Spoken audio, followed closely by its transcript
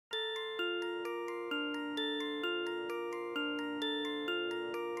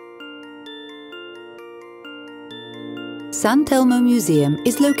San Telmo Museum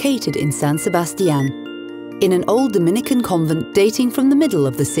is located in San Sebastián, in an old Dominican convent dating from the middle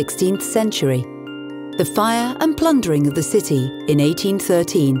of the 16th century. The fire and plundering of the city in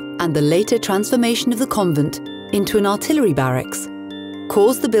 1813 and the later transformation of the convent into an artillery barracks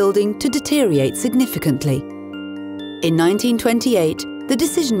caused the building to deteriorate significantly. In 1928, the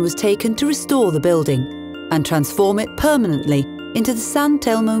decision was taken to restore the building and transform it permanently into the San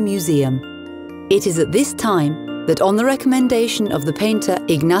Telmo Museum. It is at this time that, on the recommendation of the painter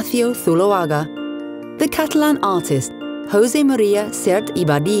Ignacio Zuloaga, the Catalan artist José María Sert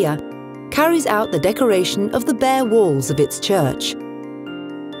carries out the decoration of the bare walls of its church.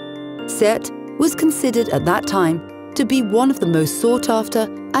 Sert was considered at that time to be one of the most sought-after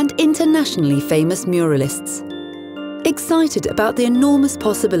and internationally famous muralists. Excited about the enormous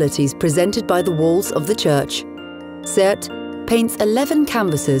possibilities presented by the walls of the church, Sert paints 11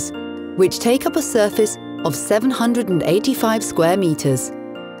 canvases which take up a surface of 785 square meters.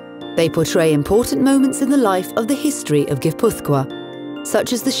 They portray important moments in the life of the history of Guipúzcoa,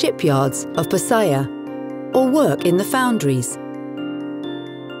 such as the shipyards of Pasaya or work in the foundries.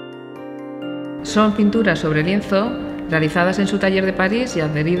 Son pinturas sobre lienzo realizadas en su taller de París y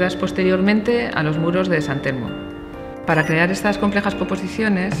adheridas posteriormente a los muros de San Telmo. Para crear estas complejas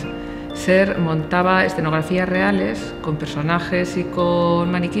composiciones, Sert montaba escenografías reales con personajes y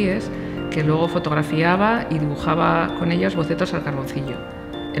con maniquíes que luego fotografiaba y dibujaba con ellos bocetos al carboncillo.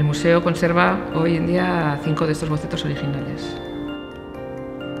 El museo conserva hoy en día 5 de estos bocetos originales.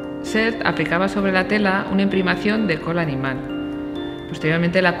 Sert aplicaba sobre la tela una imprimación de cola animal.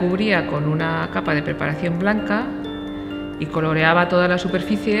 Posteriormente la cubría con una capa de preparación blanca y coloreaba toda la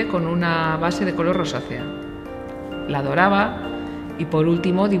superficie con una base de color rosácea. La doraba y por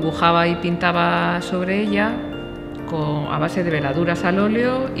último dibujaba y pintaba sobre ella a base de veladuras al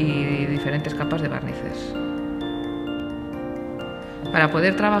óleo y diferentes capas de barnices. Para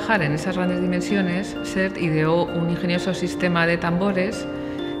poder trabajar en esas grandes dimensiones, Sert ideó un ingenioso sistema de tambores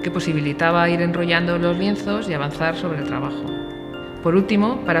que posibilitaba ir enrollando los lienzos y avanzar sobre el trabajo. Por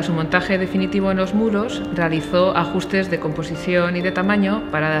último, para su montaje definitivo en los muros, realizó ajustes de composición y de tamaño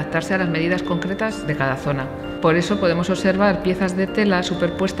para adaptarse a las medidas concretas de cada zona. Por eso podemos observar piezas de tela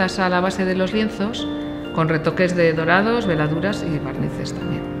superpuestas a la base de los lienzos, con retoques de dorados, veladuras y barnices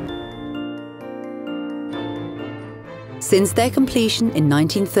también. Since their completion in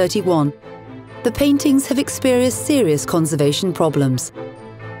 1931, the paintings have experienced serious conservation problems,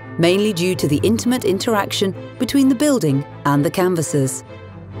 mainly due to the intimate interaction between the building and the canvases.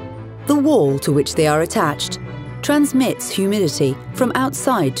 The wall to which they are attached transmits humidity from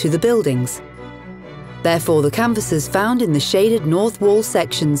outside to the buildings. Therefore, the canvases found in the shaded north wall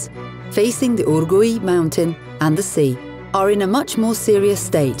sections facing the Urguy mountain and the sea are in a much more serious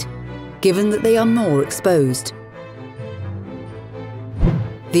state, given that they are more exposed.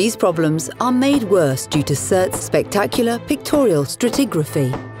 These problems are made worse due to Sert's spectacular pictorial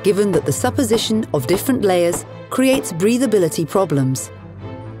stratigraphy, given that the supposition of different layers creates breathability problems.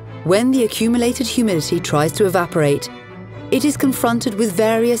 When the accumulated humidity tries to evaporate, it is confronted with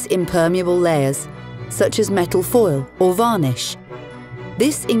various impermeable layers, such as metal foil or varnish.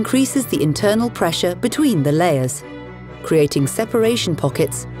 This increases the internal pressure between the layers, creating separation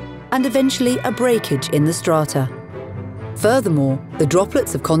pockets and eventually a breakage in the strata. Furthermore, the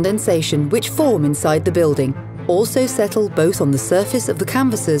droplets of condensation which form inside the building also settle both on the surface of the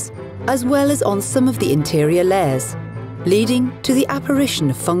canvases as well as on some of the interior layers, leading to the apparition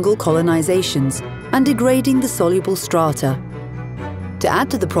of fungal colonizations and degrading the soluble strata. To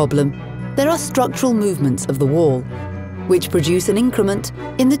add to the problem, there are structural movements of the wall, which produce an increment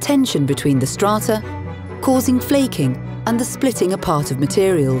in the tension between the strata, causing flaking and the splitting apart of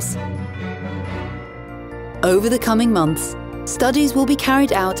materials. Over the coming months, studies will be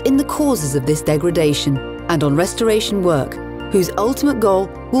carried out in the causes of this degradation and on restoration work, whose ultimate goal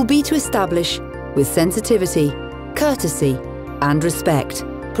will be to establish, with sensitivity, courtesy and respect,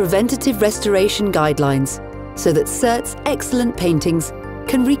 preventative restoration guidelines so that Sert's excellent paintings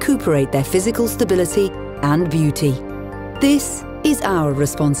can recuperate their physical stability and beauty. This is our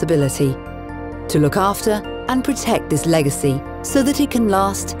responsibility, to look after and protect this legacy so that it can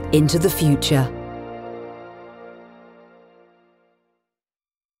last into the future.